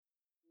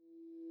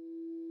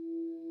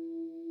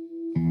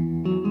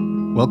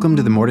Welcome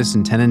to the Mortise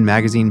and Tenon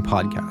Magazine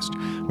podcast,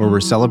 where we're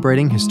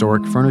celebrating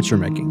historic furniture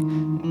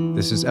making.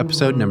 This is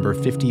episode number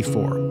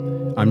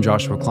 54. I'm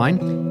Joshua Klein.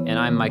 And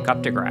I'm Mike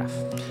Updegraff.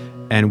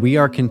 And we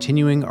are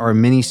continuing our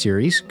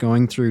mini-series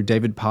going through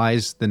David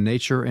Pye's The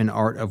Nature and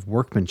Art of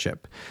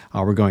Workmanship.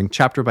 We're going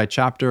chapter by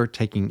chapter,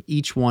 taking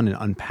each one and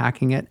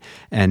unpacking it.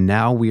 And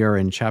now we are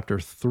in chapter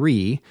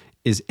 3,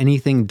 Is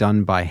Anything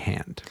Done by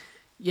Hand?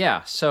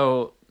 Yeah,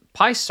 so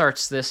Pye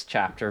starts this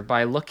chapter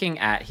by looking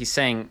at, he's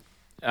saying,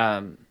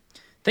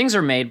 things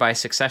are made by a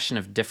succession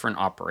of different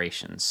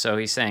operations. So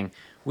he's saying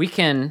we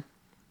can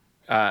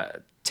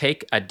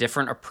take a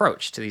different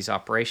approach to these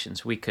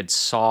operations. We could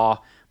saw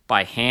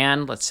by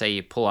hand. Let's say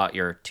you pull out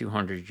your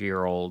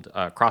 200-year-old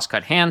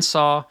crosscut hand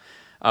saw.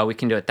 We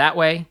can do it that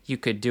way. You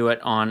could do it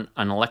on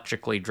an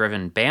electrically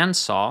driven band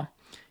saw.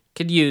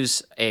 Could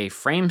use a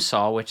frame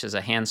saw, which is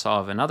a hand saw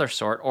of another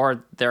sort,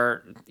 or there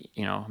are,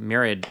 a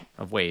myriad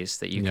of ways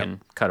that you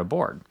can cut a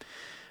board.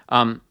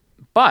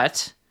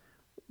 But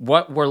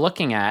what we're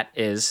looking at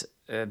is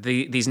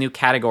these new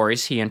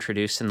categories he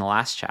introduced in the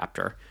last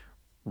chapter: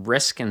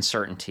 risk and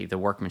certainty, the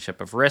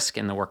workmanship of risk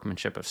and the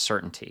workmanship of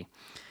certainty.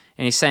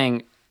 And he's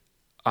saying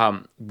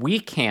we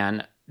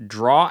can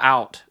draw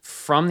out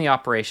from the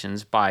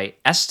operations by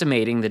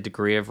estimating the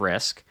degree of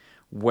risk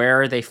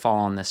where they fall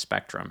on this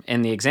spectrum.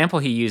 And the example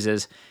he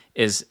uses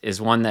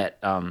is one that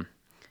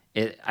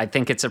I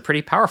think it's a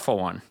pretty powerful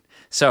one.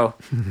 So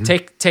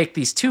take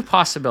these two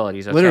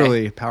possibilities. Okay?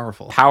 Literally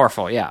powerful.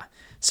 Powerful, yeah.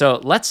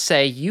 So let's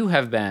say you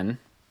have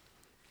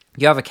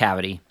a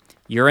cavity,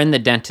 you're in the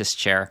dentist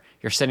chair,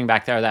 you're sitting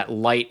back there, that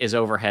light is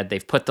overhead,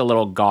 they've put the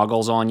little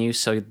goggles on you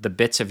so the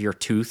bits of your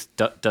tooth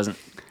doesn't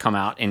come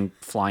out and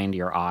fly into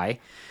your eye.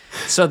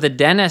 So the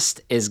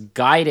dentist is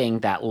guiding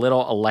that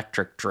little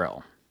electric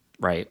drill,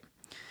 right?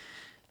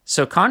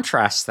 So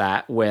contrast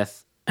that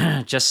with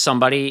just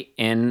somebody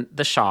in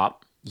the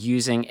shop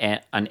using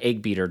an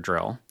egg beater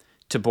drill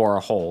to bore a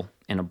hole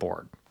in a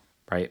board,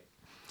 right?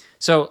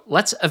 So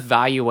let's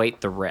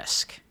evaluate the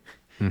risk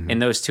in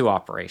those two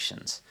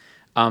operations.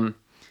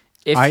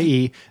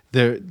 I.e.,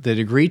 the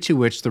degree to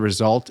which the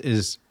result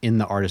is in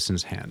the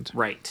artisan's hand.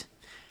 Right.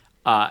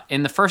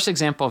 In the first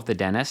example of the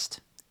dentist,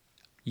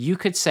 you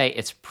could say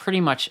it's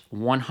pretty much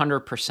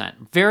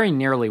 100%, very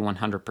nearly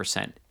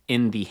 100%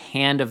 in the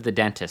hand of the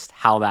dentist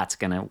how that's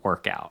going to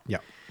work out.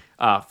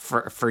 Yeah.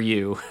 For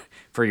you,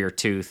 for your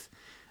tooth,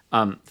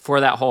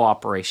 for that whole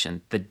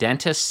operation. The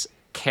dentist's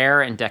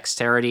care and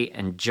dexterity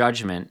and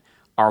judgment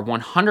are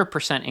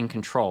 100% in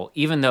control,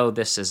 even though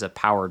this is a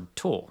powered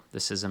tool.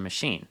 This is a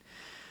machine.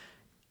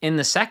 In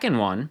the second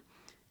one,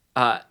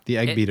 the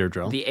egg beater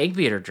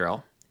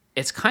drill,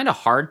 it's kind of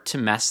hard to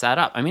mess that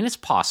up. I mean, it's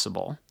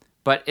possible,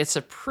 but it's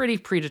a pretty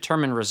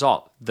predetermined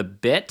result. The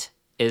bit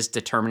is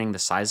determining the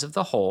size of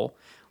the hole.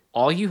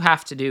 All you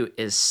have to do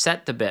is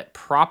set the bit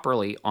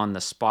properly on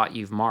the spot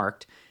you've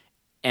marked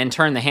and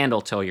turn the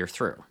handle till you're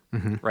through,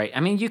 right? I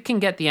mean, you can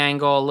get the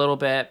angle a little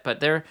bit,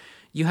 but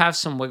you have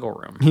some wiggle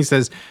room. He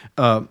says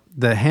if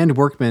the hand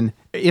workman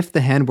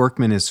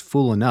is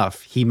fool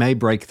enough, he may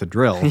break the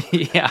drill.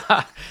 Yeah.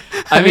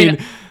 I mean,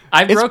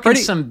 I've broken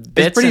some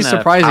bits. It's pretty in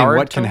surprising a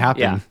what can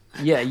happen.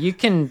 Yeah, you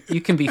can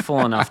be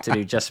fool enough to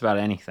do just about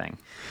anything.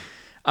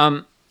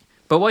 But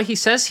what he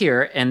says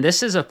here, and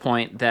this is a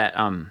point that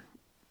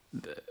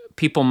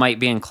people might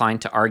be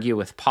inclined to argue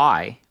with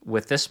Pye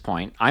with this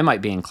point. I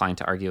might be inclined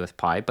to argue with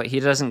Pye, but he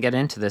doesn't get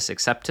into this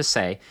except to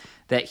say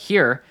that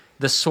here,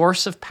 the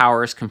source of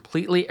power is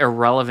completely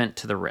irrelevant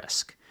to the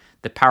risk.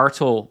 The power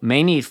tool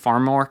may need far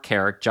more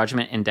care,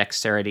 judgment, and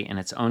dexterity in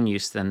its own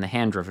use than the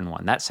hand-driven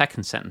one. That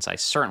second sentence I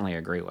certainly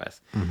agree with.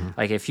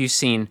 Like if you've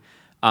seen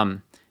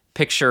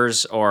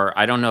pictures, or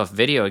I don't know if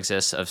video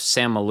exists, of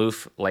Sam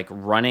Malouf like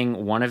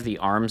running one of the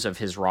arms of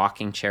his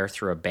rocking chair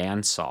through a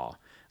bandsaw.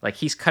 Like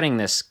he's cutting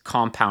this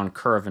compound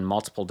curve in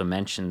multiple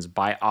dimensions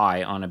by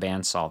eye on a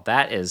bandsaw.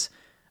 That is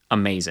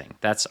amazing.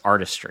 That's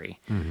artistry.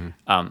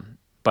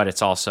 But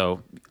it's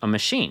also a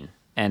machine,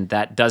 and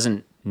that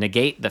doesn't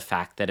negate the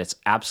fact that it's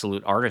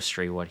absolute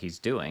artistry what he's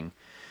doing.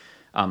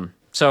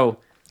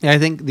 Yeah, I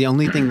think the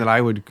only thing that I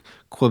would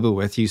quibble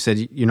with, you said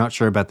you're not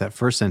sure about that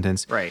first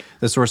sentence. Right.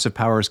 The source of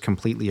power is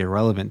completely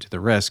irrelevant to the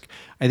risk.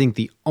 I think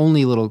the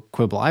only little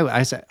quibble, I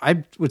would say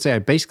I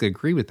basically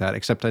agree with that,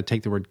 except I'd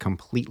take the word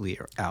completely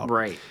out.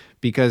 Right.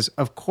 Because,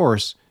 of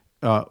course,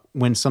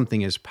 when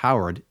something is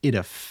powered, it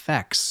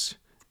affects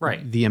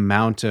the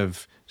amount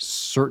of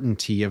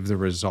certainty of the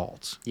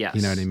result. Yes.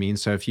 You know what I mean?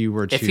 So if you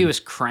were to... If he was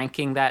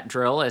cranking that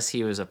drill as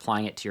he was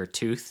applying it to your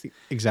tooth,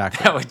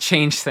 exactly, that would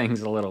change things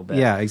a little bit.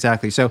 Yeah,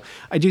 exactly. So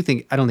I don't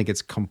think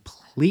it's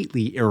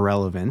completely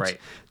irrelevant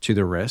to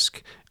the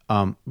risk,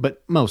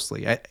 but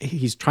mostly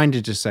he's trying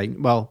to just say,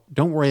 well,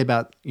 don't worry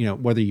about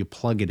whether you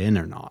plug it in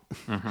or not.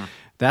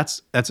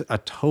 That's a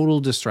total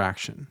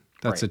distraction.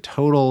 That's a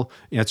total,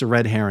 it's a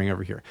red herring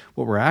over here.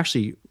 What we're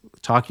actually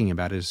talking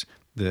about is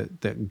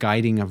the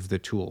guiding of the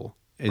tool.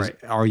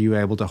 Are you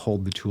able to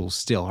hold the tool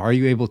still? Are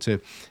you able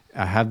to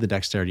have the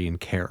dexterity and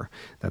care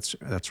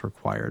that's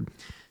required?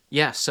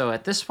 Yeah, so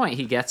at this point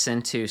he gets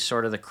into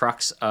sort of the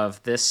crux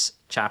of this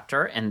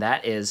chapter, and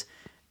that is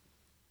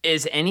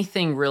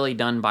anything really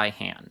done by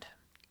hand,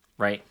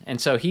 right? And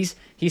so he's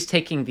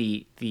taking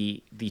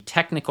the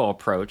technical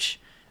approach.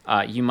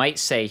 You might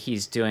say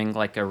he's doing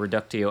like a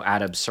reductio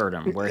ad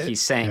absurdum, where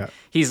he's saying,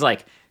 he's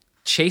like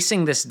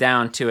chasing this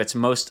down to its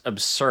most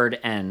absurd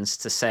ends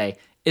to say,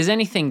 is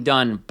anything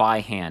done by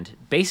hand?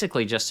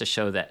 Basically just to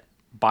show that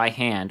by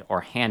hand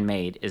or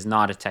handmade is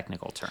not a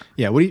technical term.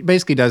 Yeah, what he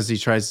basically does is he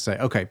tries to say,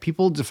 okay,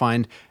 people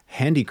defined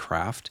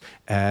handicraft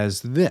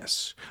as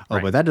this. Oh,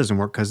 right. But that doesn't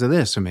work because of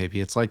this, so maybe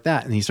it's like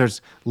that. And he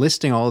starts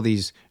listing all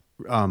these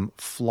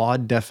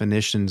flawed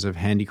definitions of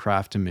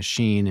handicraft and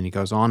machine, and he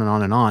goes on and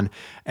on and on.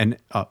 And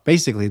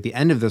basically, at the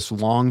end of this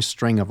long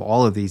string of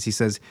all of these, he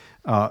says,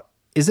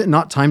 is it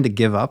not time to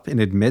give up and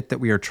admit that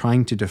we are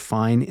trying to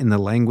define in the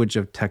language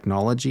of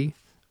technology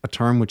a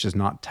term which is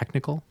not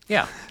technical?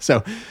 Yeah.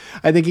 So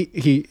I think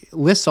he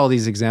lists all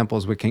these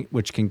examples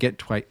which can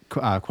get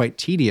quite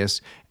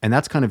tedious, and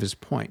that's kind of his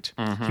point.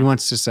 Mm-hmm. He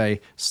wants to say,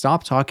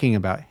 stop talking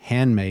about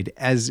handmade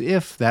as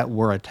if that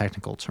were a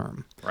technical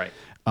term. Right.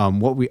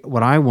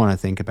 What I want to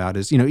think about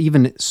is,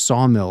 even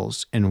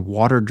sawmills and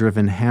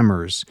water-driven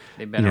hammers.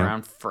 They've been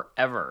around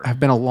forever. Have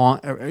been a long.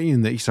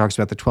 He talks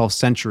about the 12th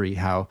century,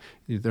 how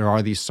there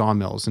are these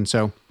sawmills, and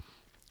so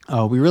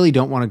we really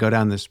don't want to go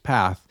down this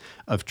path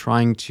of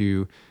trying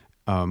to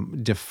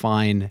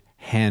define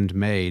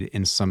handmade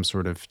in some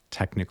sort of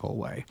technical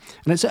way.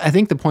 And I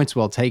think the point's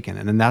well taken,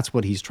 and then that's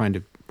what he's trying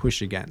to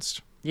push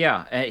against.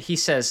 Yeah, he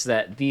says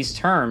that these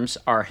terms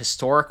are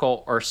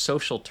historical or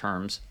social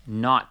terms,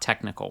 not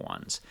technical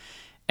ones.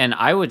 And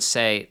I would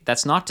say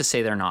that's not to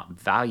say they're not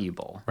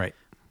valuable, right?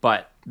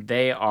 But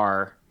they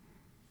are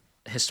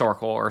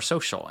historical or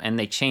social, and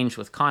they change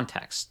with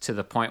context to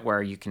the point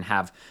where you can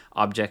have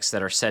objects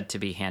that are said to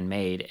be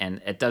handmade,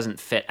 and it doesn't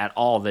fit at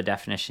all the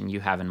definition you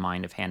have in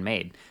mind of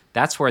handmade.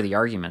 That's where the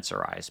arguments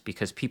arise,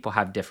 because people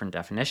have different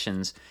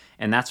definitions,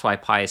 and that's why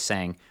Pye is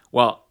saying,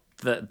 well,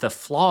 the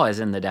flaw is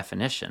in the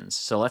definitions.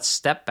 So let's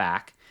step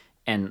back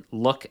and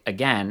look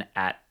again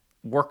at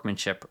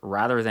workmanship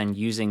rather than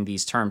using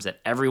these terms that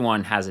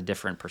everyone has a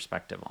different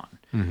perspective on.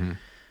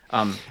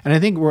 Mm-hmm. And I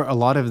think where a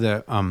lot of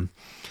the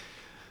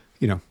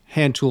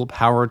hand tool,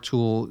 power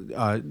tool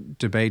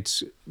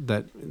debates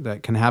that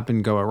can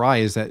happen go awry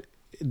is that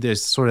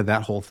there's sort of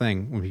that whole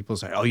thing when people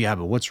say, oh yeah,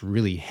 but what's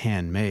really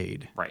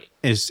handmade? Right.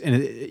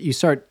 You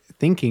start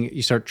thinking,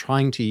 you start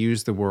trying to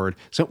use the word.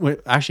 So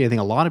actually, I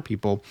think a lot of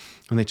people,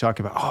 when they talk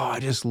about, I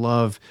just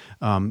love,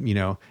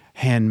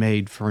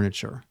 handmade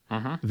furniture,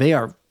 they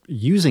are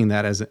using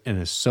that in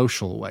a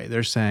social way.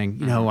 They're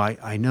saying,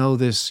 I know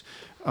this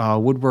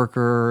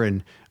woodworker,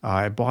 and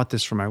I bought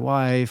this for my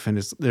wife, and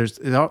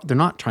they're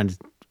not trying to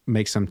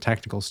make some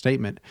technical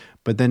statement,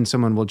 but then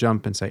someone will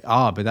jump and say,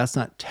 but that's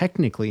not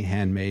technically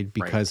handmade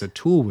because a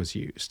tool was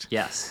used.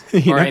 Yes.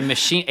 Or a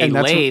machine, a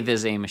lathe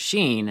is a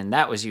machine, and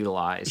that was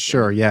utilized.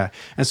 Sure, yeah.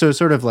 And so it's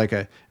sort of like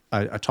a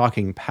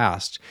talking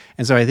past.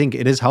 And so I think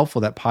it is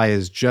helpful that Pye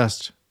is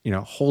just,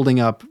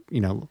 holding up,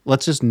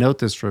 let's just note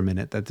this for a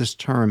minute, that this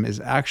term is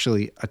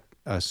actually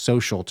a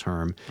social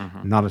term,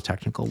 not a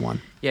technical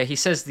one. Yeah, he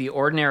says the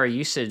ordinary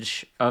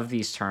usage of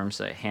these terms,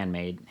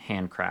 handmade,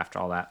 handcraft,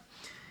 all that,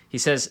 he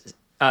says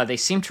they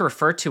seem to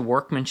refer to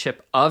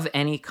workmanship of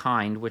any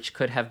kind which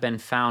could have been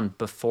found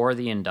before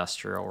the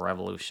Industrial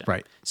Revolution.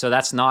 Right. So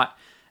that's not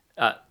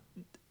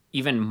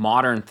even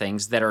modern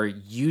things that are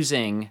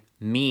using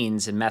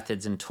means and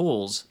methods and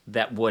tools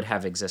that would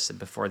have existed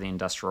before the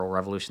Industrial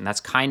Revolution. That's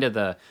kind of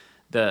the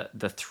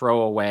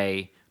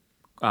throwaway,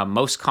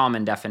 most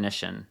common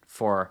definition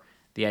for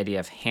the idea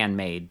of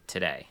handmade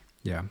today.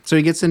 Yeah. So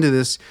he gets into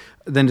this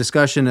then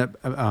discussion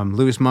of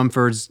Lewis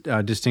Mumford's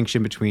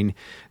distinction between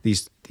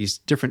these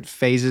different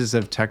phases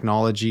of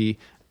technology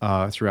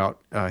throughout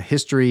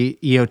history: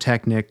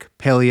 Eotechnic,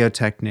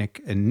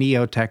 Paleotechnic, and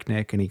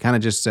Neotechnic. And he kind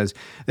of just says,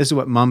 this is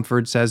what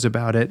Mumford says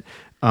about it.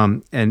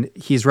 And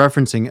he's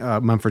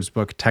referencing Mumford's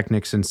book,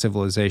 Technics and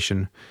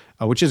Civilization,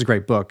 which is a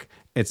great book.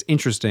 It's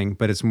interesting,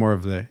 but it's more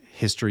of the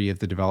history of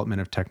the development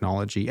of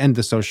technology and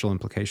the social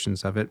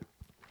implications of it.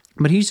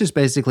 But he's just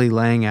basically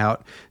laying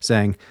out,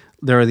 saying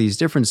there are these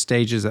different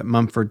stages that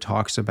Mumford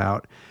talks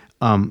about,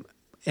 but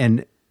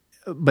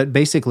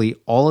basically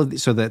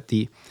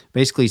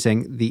basically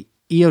saying the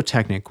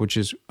Eotechnic, which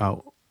is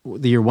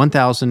the year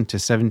 1000 to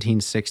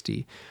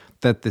 1760,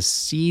 that the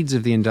seeds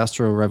of the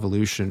Industrial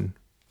Revolution,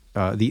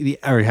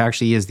 or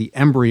actually is the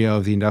embryo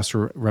of the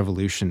Industrial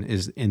Revolution,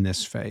 is in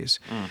this phase.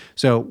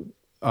 So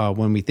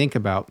when we think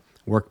about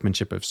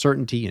workmanship of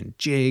certainty and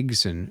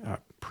jigs and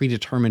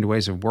predetermined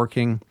ways of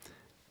working,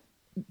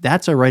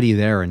 that's already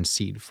there in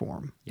seed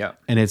form. Yeah.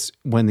 And it's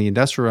when the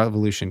Industrial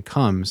Revolution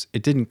comes,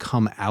 it didn't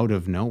come out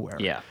of nowhere.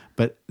 Yeah.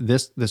 But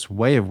this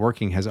way of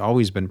working has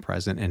always been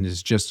present and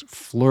is just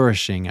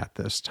flourishing at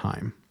this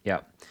time. Yeah.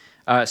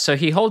 So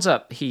he holds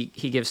up, he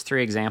gives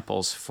 3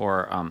 examples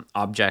for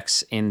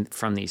objects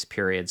from these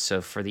periods.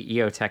 So for the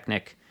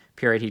Eotechnic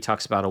period, he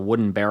talks about a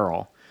wooden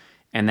barrel.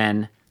 And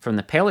then from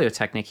the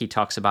Paleotechnic, he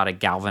talks about a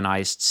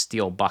galvanized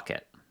steel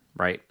bucket,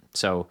 right?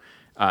 So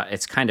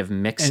it's kind of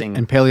mixing.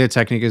 And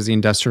Paleotechnic is the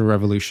Industrial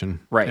Revolution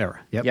era.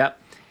 Yep.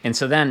 And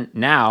so then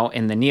now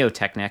in the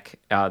Neotechnic,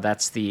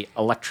 that's the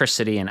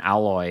electricity and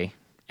alloy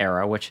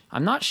era, which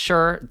I'm not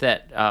sure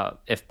that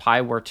if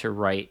Pye were to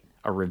write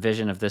a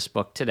revision of this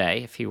book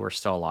today, if he were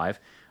still alive,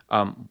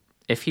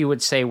 if he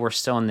would say we're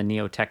still in the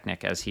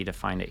Neotechnic as he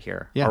defined it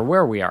here, or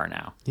where we are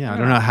now. Yeah, I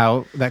don't know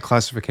how that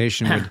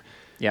classification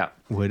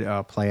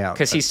would play out.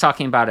 Because he's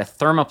talking about a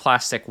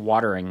thermoplastic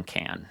watering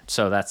can.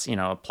 So that's,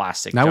 a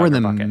plastic Now we're in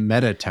the bucket.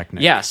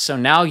 Metatechnic. Yeah, so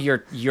now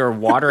your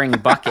watering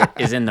bucket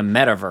is in the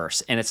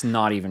metaverse, and it's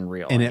not even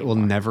real And anymore. it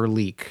will never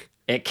leak.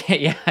 It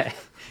can't,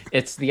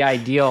 it's the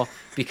ideal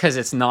because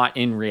it's not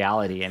in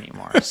reality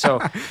anymore. So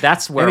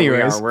that's where we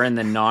are. We're in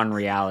the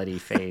non-reality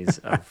phase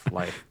of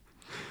life.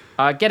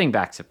 Getting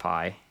back to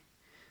Pye.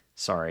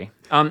 Sorry.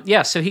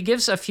 So he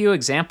gives a few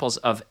examples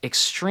of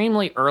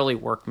extremely early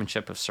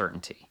workmanship of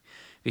certainty.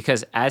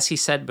 Because as he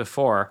said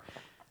before,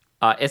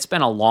 it's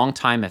been a long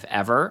time,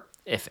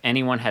 if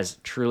anyone has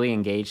truly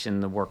engaged in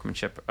the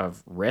workmanship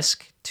of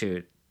risk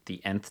to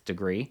the nth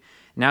degree.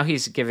 Now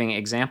he's giving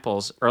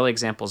early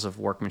examples of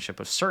workmanship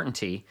of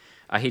certainty.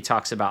 He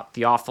talks about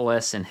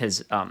Theophilus and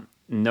his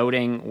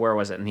noting, where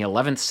was it, in the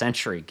 11th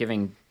century,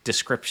 giving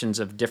descriptions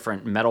of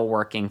different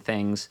metalworking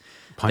things.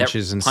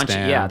 Punches and stamps.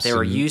 Yeah, they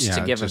were used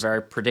to give a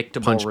very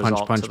predictable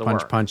result to the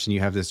work. Punch, and you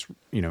have this,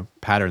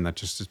 pattern that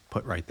just is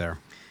put right there.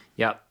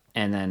 Yep.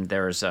 And then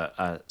there's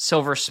a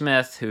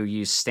silversmith who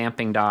used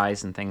stamping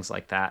dies and things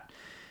like that.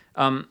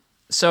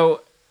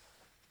 So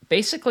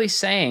basically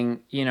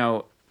saying,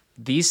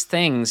 these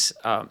things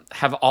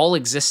have all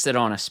existed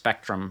on a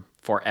spectrum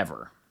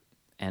forever.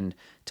 And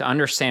to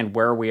understand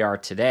where we are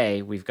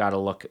today, we've got to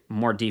look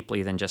more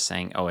deeply than just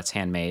saying, oh, it's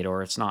handmade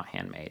or it's not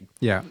handmade.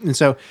 Yeah. And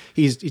so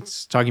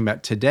he's talking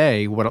about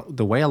today,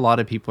 the way a lot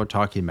of people are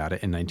talking about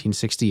it in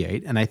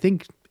 1968, and I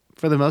think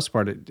for the most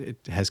part it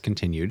has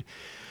continued.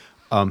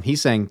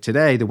 He's saying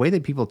today, the way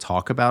that people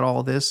talk about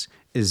all this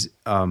is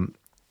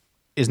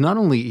not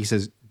only, he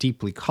says,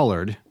 deeply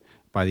colored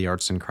by the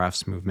arts and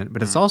crafts movement,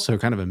 but it's also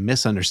kind of a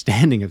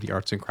misunderstanding of the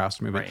arts and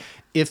crafts movement. Right.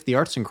 If the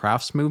arts and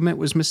crafts movement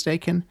was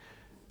mistaken,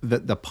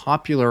 the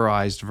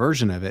popularized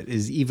version of it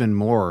is even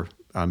more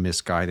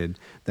misguided,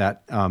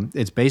 that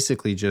it's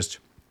basically just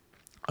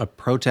a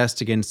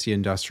protest against the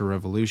Industrial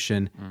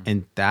Revolution,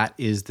 and that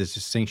is the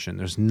distinction.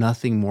 There's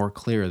nothing more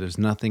clear. There's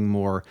nothing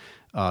more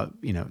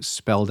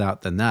spelled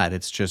out than that.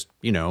 It's just,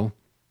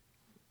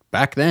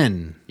 back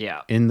then,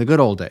 in the good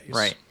old days.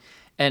 Right.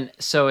 And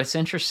so it's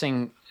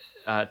interesting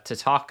to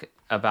talk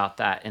about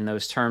that in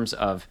those terms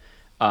of,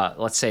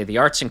 let's say the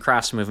arts and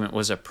crafts movement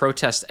was a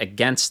protest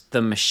against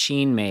the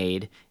machine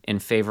made in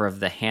favor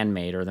of the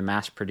handmade, or the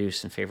mass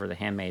produced in favor of the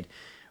handmade.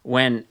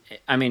 When,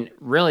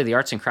 really the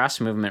arts and crafts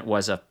movement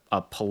was a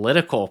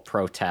political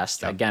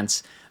protest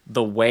against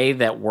the way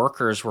that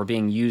workers were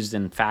being used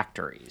in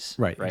factories.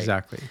 Right,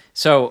 exactly.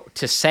 So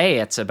to say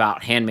it's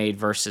about handmade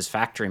versus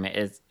factory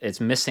made,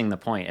 it's missing the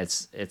point.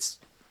 It's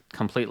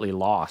completely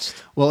lost.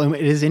 Well, and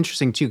it is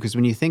interesting too, because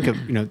when you think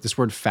of this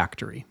word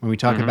factory, when we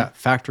talk about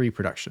factory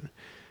production,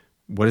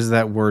 what is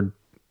that word?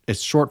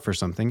 It's short for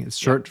something. It's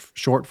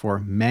short for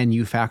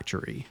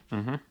manufactory.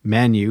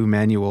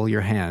 Manual,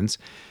 your hands.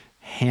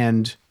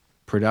 Hand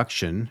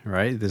production,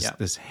 right?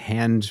 This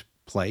hand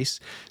place.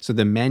 So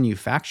the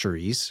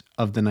manufactories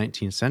of the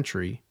 19th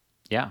century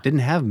didn't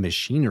have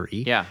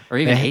machinery. Yeah, or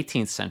even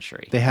 18th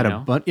century. They had a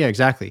bunch. Yeah,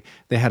 exactly.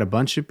 They had a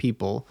bunch of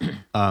people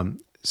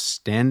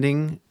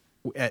standing.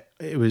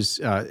 It was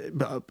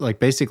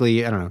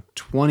basically,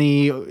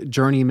 20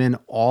 journeymen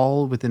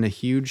all within a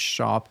huge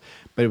shop,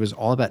 but it was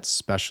all about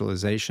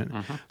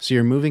specialization. So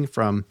you're moving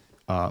from,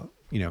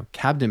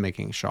 cabinet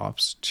making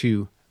shops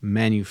to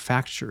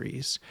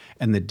manufactories.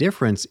 And the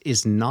difference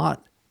is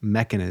not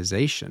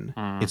mechanization.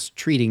 It's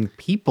treating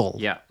people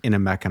in a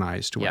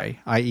mechanized way,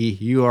 i.e.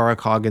 you are a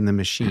cog in the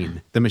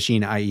machine. The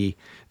machine, i.e.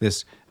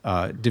 this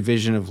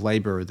division of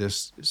labor,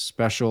 this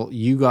special,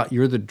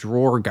 you're the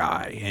drawer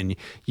guy, and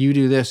you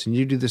do this, and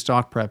you do the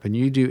stock prep, and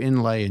you do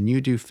inlay, and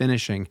you do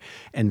finishing.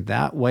 And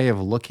that way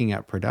of looking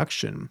at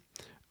production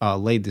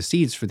laid the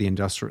seeds for the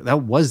industrial.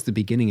 That was the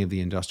beginning of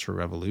the Industrial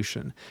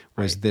Revolution,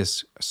 was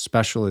this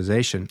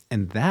specialization.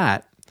 And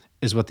that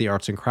is what the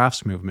arts and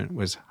crafts movement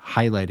was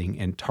highlighting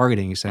and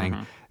targeting,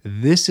 saying,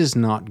 this is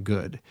not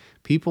good.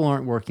 People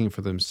aren't working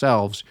for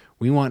themselves.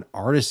 We want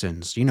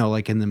artisans,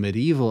 like in the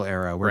medieval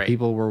era where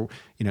people were,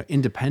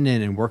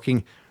 independent and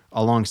working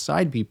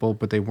alongside people,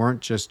 but they weren't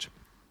just,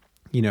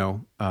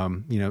 John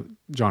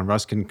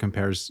Ruskin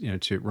compares,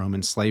 to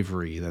Roman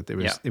slavery, that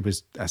it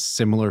was a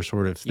similar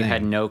sort of thing. You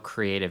had no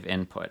creative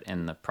input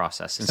in the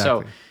process. And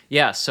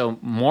so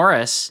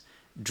Morris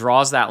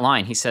draws that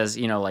line. He says,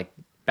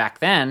 back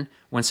then,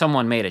 when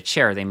someone made a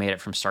chair, they made it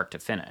from start to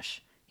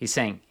finish. He's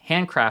saying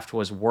handcraft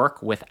was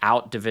work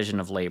without division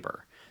of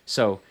labor.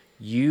 So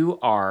you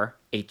are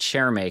a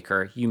chair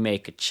maker, you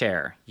make a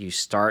chair. You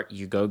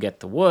go get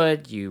the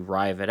wood, you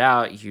rive it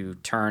out, you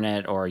turn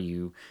it, or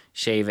you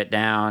shave it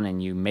down,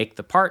 and you make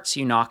the parts,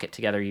 you knock it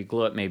together, you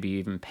glue it, maybe you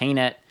even paint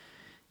it,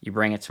 you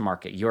bring it to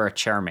market. You're a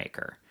chair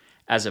maker.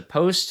 as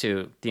opposed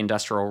to the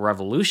Industrial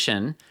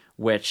Revolution,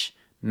 which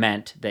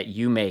meant that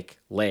you make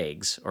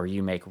legs or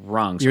you make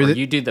rungs or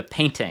you do the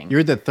painting.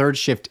 You're the third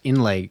shift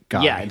inlay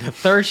guy. Yeah, the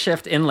third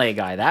shift inlay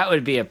guy. That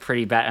would be a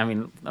pretty bad... I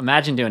mean,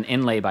 imagine doing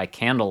inlay by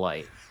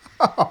candlelight.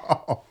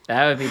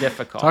 That would be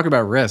difficult. Talk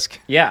about risk.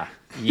 Yeah.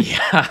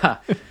 Yeah.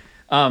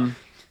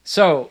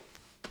 So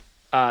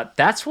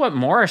that's what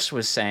Morris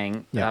was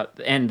saying. Yeah.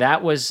 And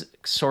that was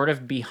sort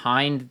of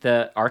behind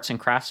the arts and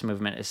crafts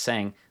movement, is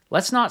saying,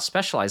 let's not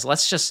specialize.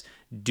 Let's just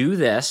do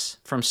this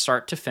from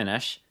start to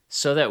finish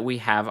so that we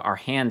have our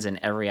hands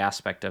in every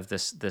aspect of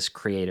this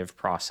creative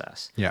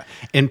process. Yeah.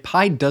 And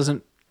Pye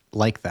doesn't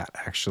like that,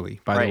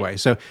 actually, by the way.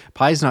 So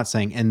Pye's not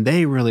saying, and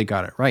they really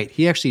got it right.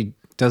 He actually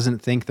doesn't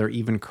think they're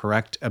even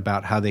correct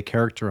about how they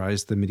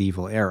characterize the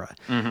medieval era.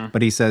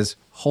 But he says,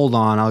 hold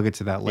on, I'll get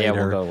to that later.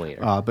 Yeah, we'll go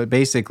later. But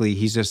basically,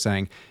 he's just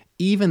saying,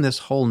 even this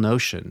whole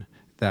notion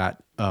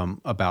that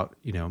about,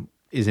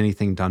 is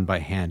anything done by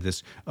hand?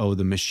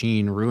 The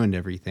machine ruined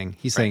everything.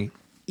 He's saying,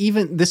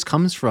 even this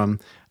comes from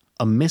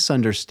a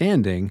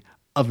misunderstanding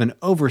of an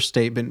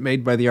overstatement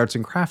made by the arts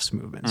and crafts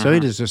movement. So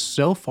it is just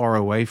so far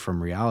away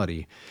from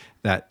reality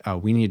that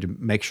we need to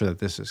make sure that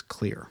this is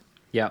clear.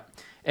 Yeah.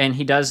 And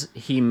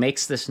he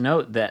makes this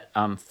note that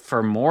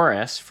for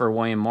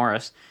William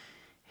Morris,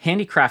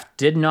 handicraft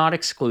did not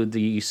exclude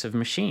the use of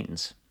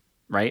machines,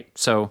 right?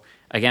 So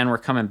again, we're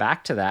coming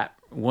back to that.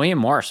 William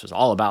Morris was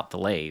all about the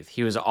lathe.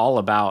 He was all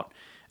about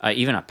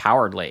even a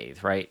powered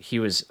lathe, right? He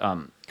was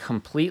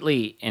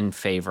completely in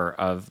favor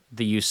of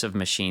the use of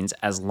machines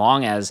as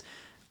long as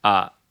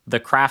the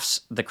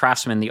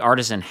craftsman, the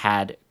artisan,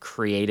 had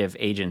creative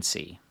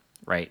agency,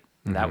 right?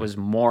 Mm-hmm. That was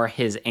more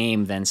his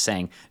aim than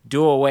saying,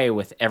 do away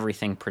with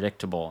everything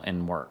predictable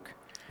in work.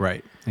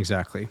 Right,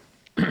 exactly.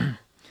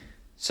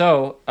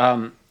 So,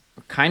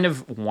 kind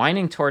of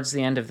winding towards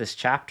the end of this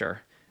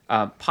chapter,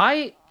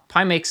 Pye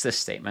makes this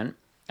statement.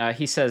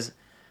 He says,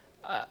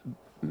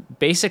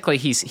 basically,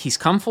 he's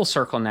come full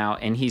circle now,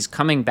 and he's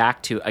coming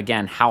back to,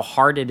 again, how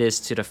hard it is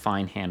to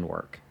define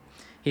handwork.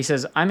 He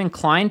says, I'm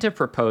inclined to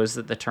propose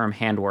that the term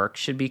handwork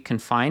should be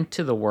confined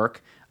to the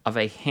work of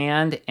a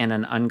hand and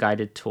an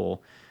unguided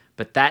tool,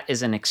 but that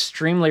is an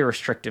extremely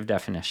restrictive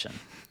definition.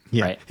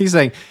 Yeah. Right? He's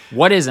saying,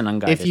 what is an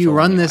unguided tool? If you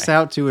run anyway? this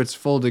out to its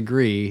full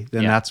degree,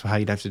 then that's how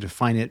you'd have to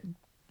define it.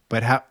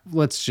 But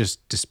let's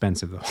just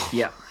dispense of the whole.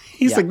 Yeah.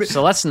 He's like,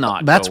 so let's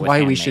not. That's go with why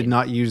handmade. we should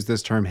not use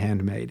this term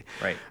handmade.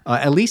 Right.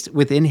 At least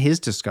within his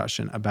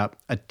discussion about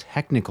a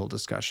technical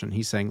discussion,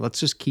 he's saying, let's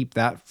just keep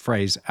that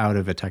phrase out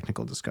of a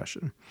technical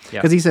discussion.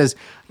 Because he says,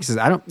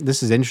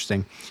 this is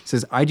interesting. He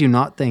says, I do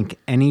not think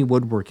any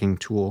woodworking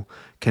tool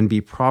can be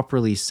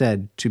properly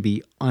said to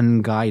be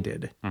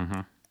unguided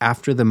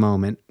after the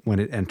moment when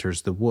it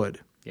enters the wood.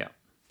 Yeah.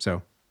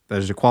 So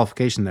there's a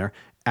qualification there.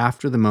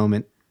 After the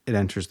moment it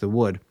enters the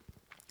wood.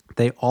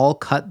 They all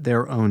cut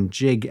their own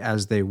jig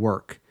as they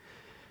work.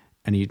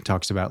 And he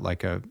talks about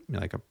like a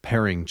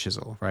paring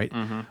chisel, right?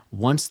 Mm-hmm.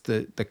 Once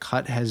the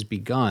cut has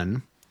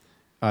begun,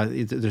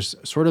 there's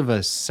sort of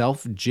a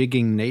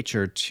self-jigging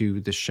nature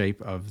to the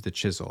shape of the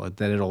chisel,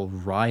 that it'll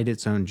ride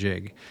its own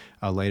jig.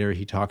 Later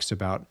he talks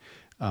about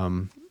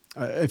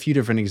a few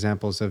different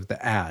examples of the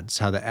adze,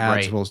 how the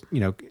adze will,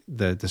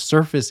 the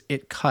surface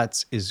it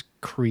cuts is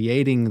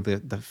creating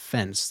the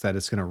fence that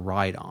it's going to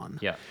ride on.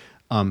 Yeah.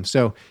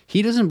 So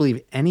he doesn't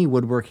believe any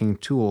woodworking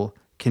tool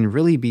can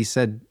really be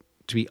said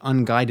to be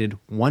unguided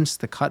once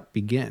the cut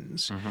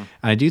begins. Mm-hmm. And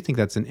I do think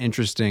that's an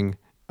interesting,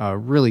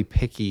 really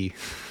picky,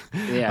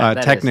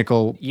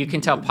 technical. You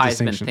can tell Pye's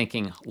been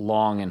thinking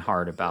long and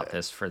hard about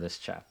this for this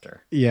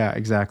chapter. Yeah,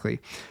 exactly.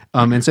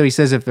 And so he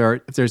says, if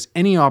there's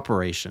any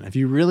operation, if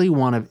you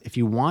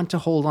want to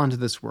hold on to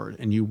this word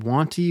and you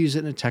want to use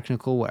it in a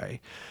technical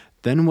way,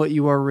 then what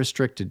you are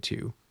restricted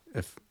to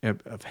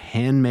of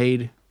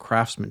handmade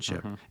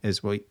craftsmanship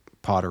is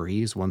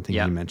pottery is one thing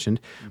you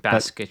mentioned.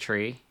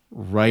 Basketry.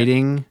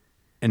 Writing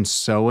and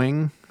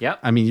sewing. Yep.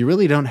 I mean, you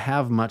really don't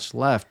have much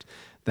left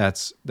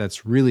that's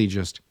really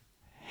just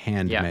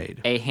handmade.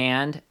 Yeah. A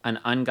hand,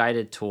 an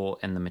unguided tool,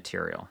 and the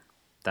material.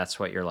 That's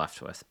what you're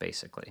left with,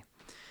 basically.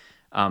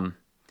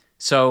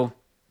 He's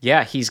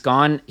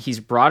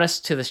brought us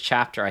to this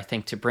chapter, I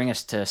think, to bring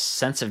us to a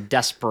sense of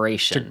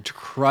desperation. To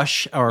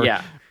crush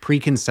our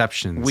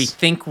preconceptions. We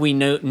think we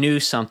knew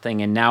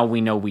something, and now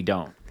we know we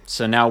don't.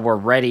 So now we're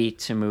ready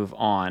to move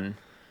on.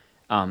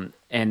 And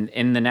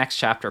in the next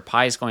chapter,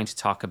 Pye is going to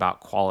talk about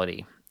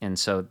quality. And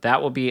so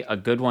that will be a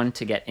good one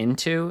to get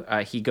into.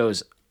 He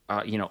goes,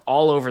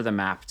 all over the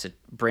map to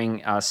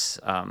bring us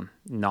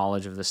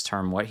knowledge of this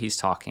term, what he's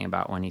talking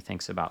about when he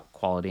thinks about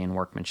quality and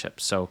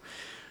workmanship. So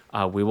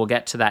we will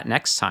get to that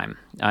next time.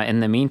 In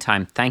the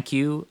meantime, thank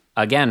you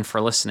again for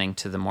listening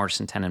to the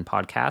Morrison Tenon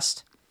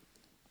podcast.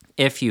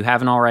 If you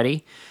haven't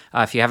already,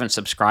 if you haven't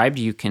subscribed,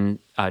 you can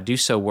do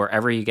so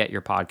wherever you get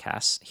your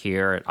podcasts,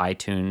 here at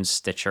iTunes,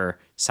 Stitcher,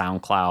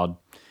 SoundCloud,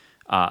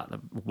 a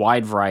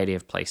wide variety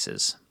of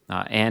places.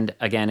 And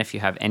again, if you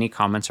have any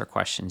comments or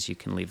questions, you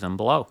can leave them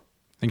below.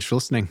 Thanks for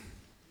listening.